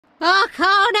I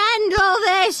can't handle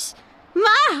this.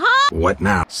 My heart... What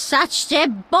now? Such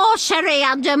debauchery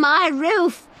under my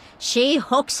roof. She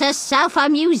hooks herself a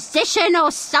musician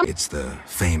or something. It's the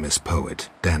famous poet,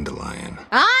 Dandelion.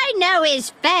 I know his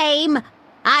fame.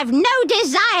 I've no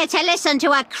desire to listen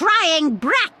to a crying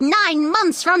brat 9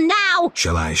 months from now.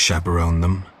 Shall I chaperone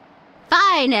them?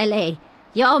 Finally,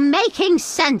 you're making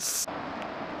sense.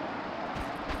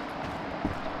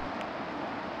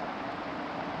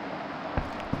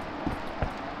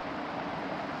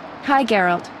 Hi,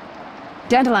 Geralt.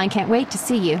 Dandelion can't wait to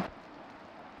see you.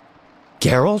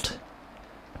 Geralt?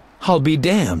 I'll be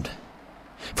damned.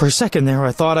 For a second there,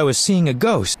 I thought I was seeing a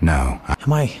ghost. No.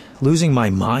 Am I losing my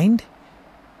mind?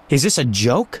 Is this a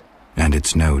joke? And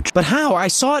it's no joke. But how? I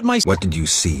saw it myself. What did you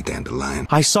see, Dandelion?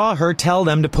 I saw her tell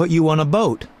them to put you on a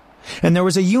boat. And there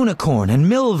was a unicorn, and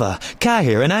Milva,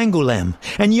 Cahir, and Angulem,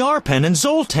 and Yarpen, and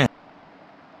Zoltan.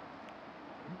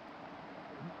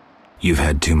 You've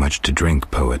had too much to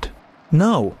drink, poet.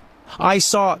 No. I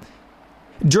saw...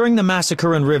 During the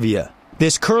massacre in Rivia,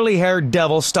 this curly-haired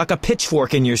devil stuck a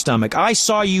pitchfork in your stomach. I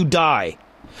saw you die.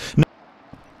 No.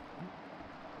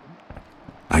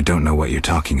 I don't know what you're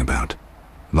talking about.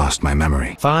 Lost my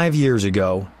memory. 5 years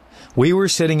ago, we were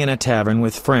sitting in a tavern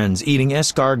with friends, eating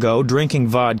escargot, drinking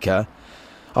vodka.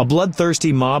 A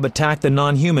bloodthirsty mob attacked the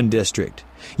non-human district.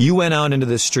 You went out into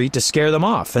the street to scare them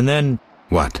off, and then...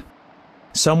 What?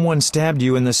 Someone stabbed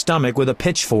you in the stomach with a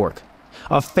pitchfork.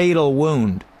 A fatal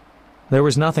wound. There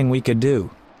was nothing we could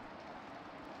do.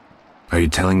 Are you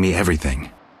telling me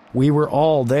everything? We were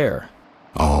all there.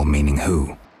 All meaning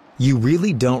who? You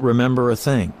really don't remember a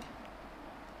thing.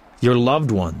 Your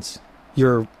loved ones.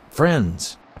 Your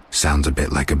friends. Sounds a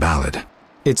bit like a ballad.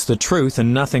 It's the truth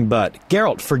and nothing but.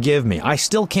 Geralt, forgive me. I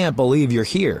still can't believe you're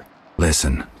here.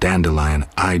 Listen, Dandelion,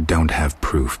 I don't have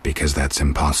proof because that's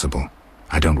impossible.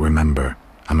 I don't remember.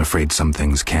 I'm afraid some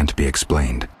things can't be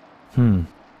explained.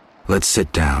 Let's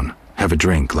sit down, have a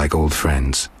drink like old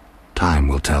friends. Time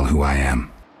will tell who I am.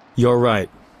 You're right.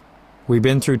 We've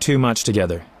been through too much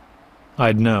together.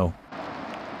 I'd know.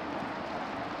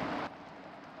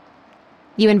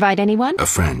 You invite anyone? A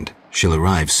friend. She'll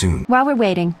arrive soon. While we're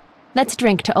waiting, let's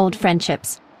drink to old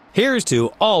friendships. Here's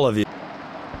to all of you.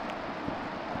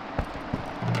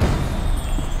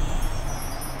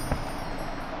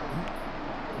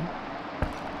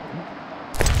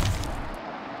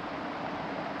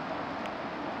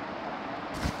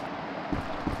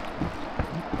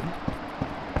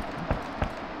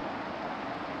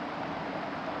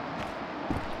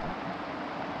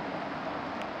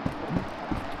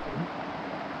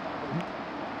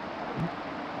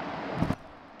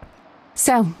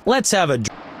 So, Let's have a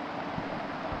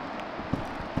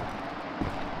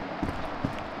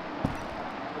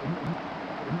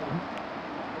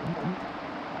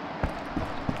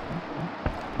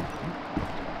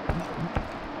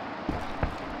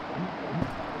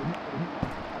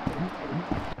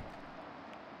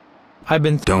I've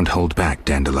been Don't hold back,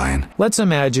 Dandelion. Let's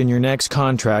imagine your next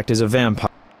contract is a vampire.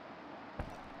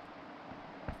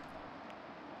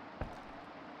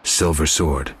 Silver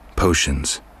sword.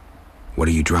 Potions. What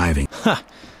are you driving? Ha!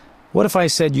 What if I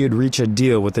said you'd reach a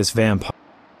deal with this vampire?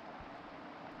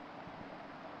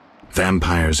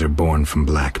 Vampires are born from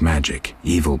black magic,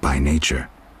 evil by nature.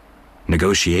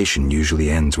 Negotiation usually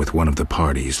ends with one of the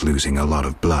parties losing a lot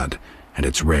of blood, and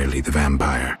it's rarely the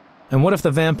vampire. And what if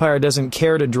the vampire doesn't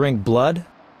care to drink blood?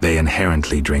 They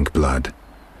inherently drink blood.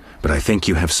 But I think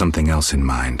you have something else in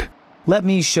mind. Let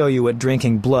me show you what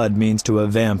drinking blood means to a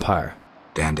vampire.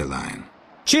 Dandelion.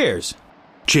 Cheers!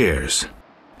 Cheers.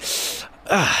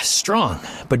 Strong,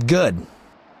 but good.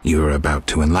 You are about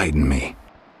to enlighten me.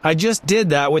 I just did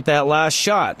that with that last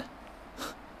shot.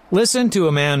 Listen to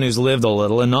a man who's lived a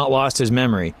little and not lost his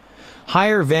memory.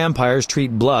 Higher vampires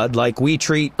treat blood like we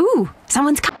treat... ooh,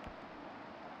 someone's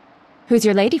Who's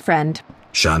your lady friend?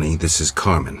 Shani, this is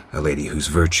Carmen, a lady whose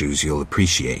virtues you'll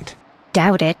appreciate.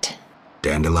 Doubt it.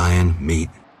 Dandelion, meet...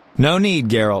 No need,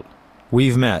 Geralt.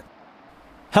 We've met.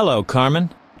 Hello,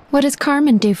 Carmen. What does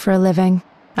Carmen do for a living?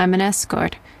 I'm an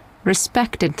escort,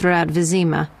 respected throughout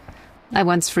Vizima. I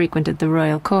once frequented the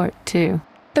royal court, too.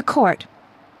 The court.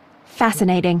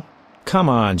 Fascinating. Come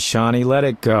on, Shani, let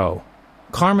it go.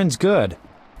 Carmen's good.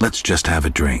 Let's just have a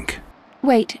drink.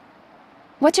 Wait,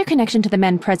 what's your connection to the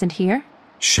men present here?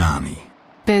 Shani.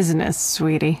 Business,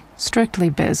 sweetie. Strictly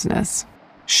business.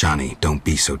 Shani, don't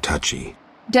be so touchy.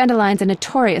 Dandelion's a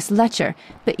notorious lecher,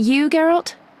 but you,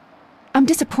 Geralt? I'm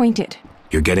disappointed.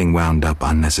 You're getting wound up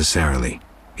unnecessarily.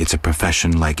 It's a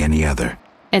profession like any other.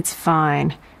 It's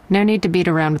fine. No need to beat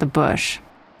around the bush.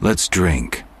 Let's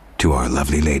drink to our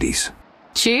lovely ladies.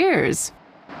 Cheers!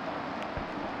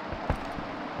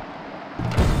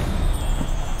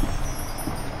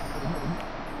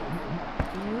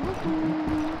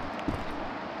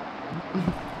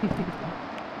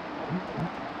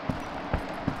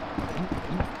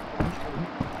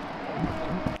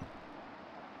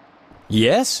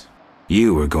 Yes?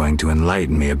 You were going to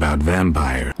enlighten me about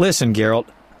vampires. Listen, Geralt.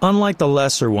 Unlike the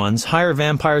lesser ones, higher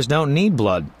vampires don't need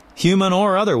blood, human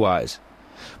or otherwise.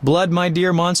 Blood, my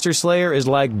dear monster slayer, is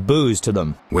like booze to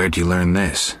them. Where'd you learn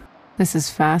this? This is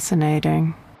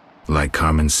fascinating. Like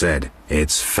Carmen said,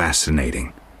 it's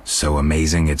fascinating. So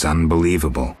amazing it's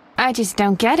unbelievable. I just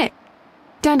don't get it.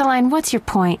 Dandelion, what's your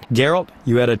point? Geralt,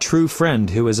 you had a true friend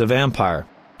who is a vampire.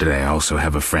 Did I also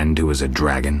have a friend who was a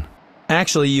dragon?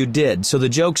 Actually, you did, so the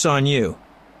joke's on you.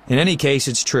 In any case,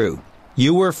 it's true.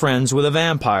 You were friends with a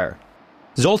vampire.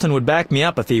 Zoltan would back me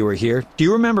up if he were here. Do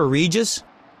you remember Regis?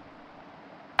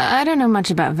 I don't know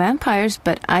much about vampires,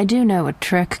 but I do know a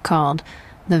trick called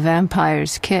the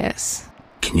vampire's kiss.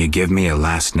 Can you give me a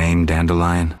last name,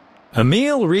 Dandelion?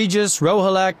 Emil Regis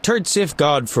Rohalak Tertsif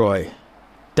Godfroy.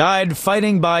 Died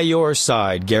fighting by your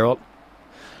side, Geralt.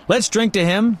 Let's drink to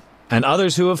him and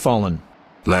others who have fallen.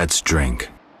 Let's drink.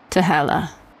 To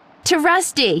Hela. To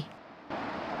Rusty.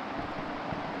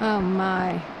 Oh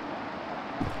my.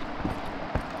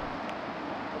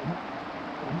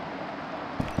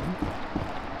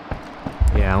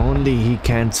 Yeah, only he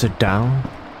can't sit down.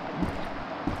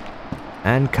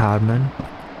 And Carmen.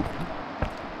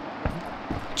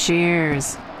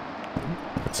 Cheers.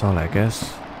 That's all, I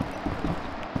guess.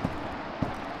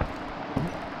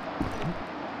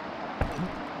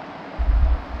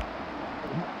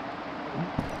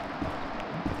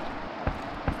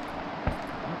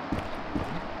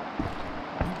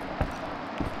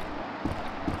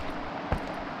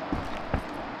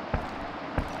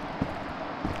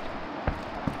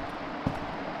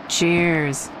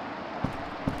 Cheers.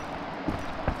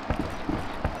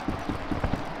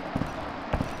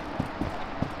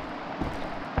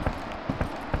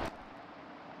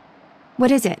 What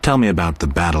is it? Tell me about the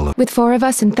battle of... With 4 of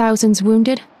us and thousands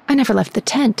wounded, I never left the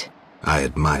tent. I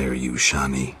admire you,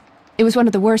 Shani. It was one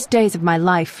of the worst days of my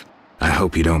life. I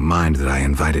hope you don't mind that I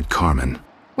invited Carmen.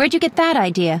 Where'd you get that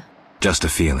idea? Just a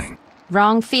feeling.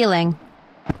 Wrong feeling.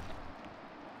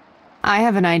 I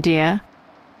have an idea.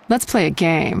 Let's play a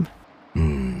game.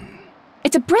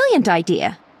 It's a brilliant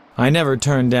idea. I never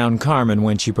turn down Carmen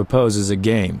when she proposes a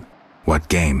game. What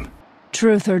game?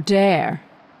 Truth or dare?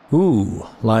 Ooh,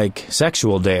 like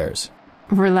sexual dares.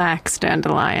 Relax,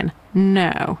 Dandelion.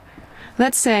 No.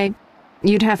 Let's say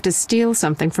you'd have to steal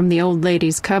something from the old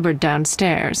lady's cupboard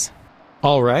downstairs.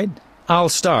 All right, I'll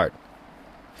start.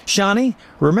 Shani,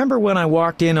 remember when I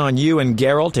walked in on you and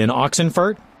Geralt in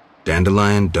Oxenfurt?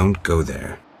 Dandelion, don't go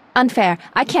there. Unfair.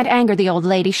 I can't anger the old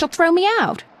lady. She'll throw me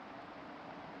out.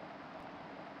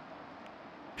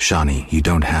 Shani, you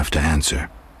don't have to answer.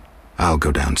 I'll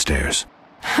go downstairs.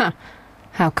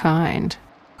 How kind.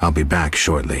 I'll be back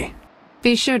shortly.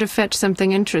 Be sure to fetch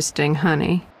something interesting,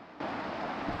 honey.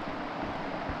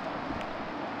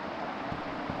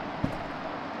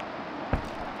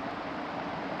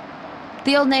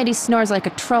 The old lady snores like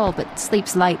a troll, but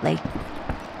sleeps lightly.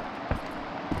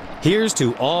 Here's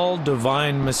to all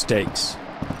divine mistakes.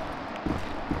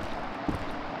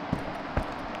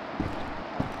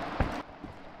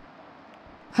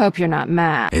 Hope you're not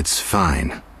mad. It's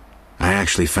fine. I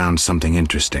actually found something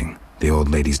interesting. The old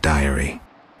lady's diary.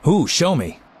 Ooh, show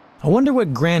me. I wonder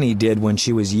what Granny did when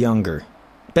she was younger.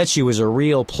 Bet she was a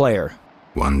real player.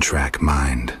 One-track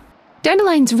mind.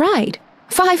 Dandelion's right.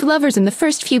 5 lovers in the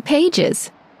first few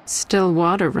pages. Still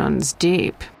water runs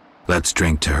deep. Let's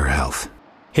drink to her health.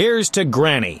 Here's to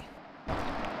Granny.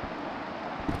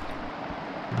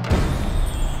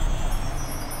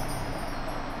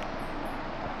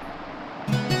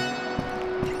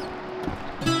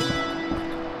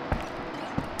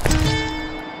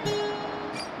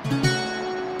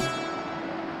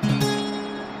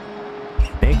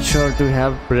 Make sure to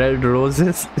have red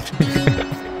roses.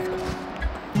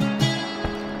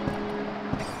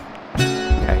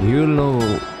 Yeah, you'll know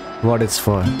what it's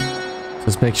for.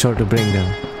 Just make sure to bring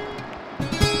them.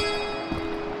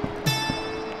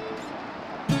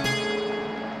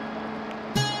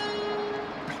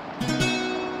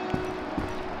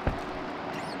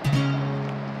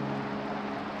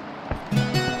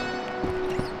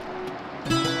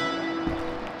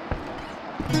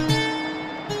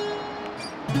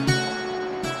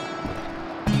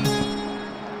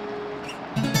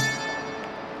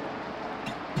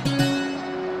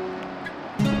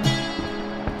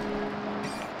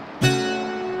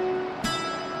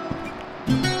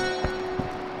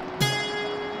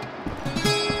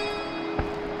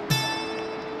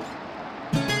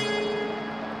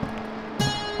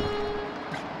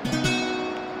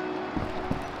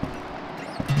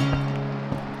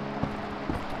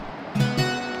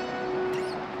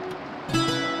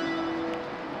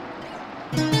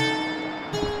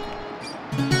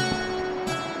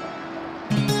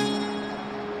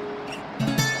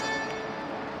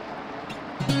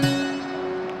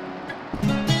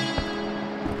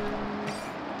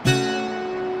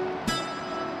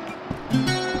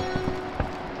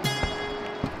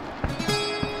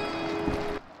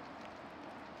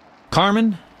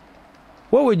 Carmen,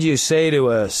 what would you say to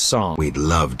a song? We'd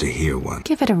love to hear one.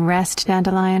 Give it a rest,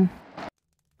 Dandelion.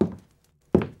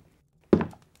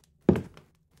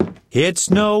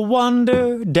 It's no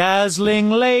wonder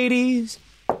dazzling ladies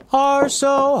are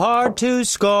so hard to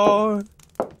score.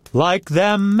 Like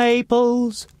them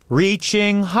maples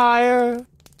reaching higher,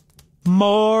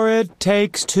 more it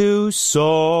takes to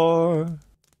soar.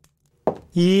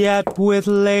 Yet with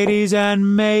ladies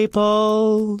and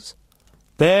maples,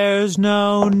 there's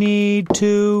no need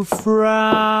to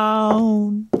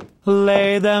frown.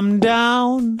 Lay them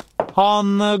down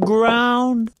on the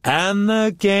ground, and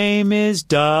the game is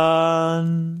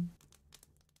done.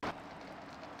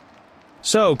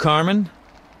 So, Carmen,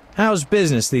 how's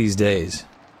business these days?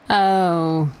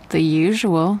 Oh, the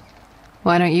usual.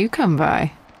 Why don't you come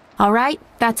by? All right,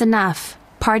 that's enough.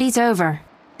 Party's over.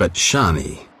 But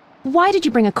Shani... Why did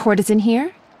you bring a courtesan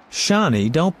here?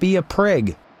 Shani, don't be a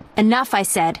prig. Enough, I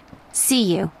said. See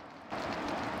you.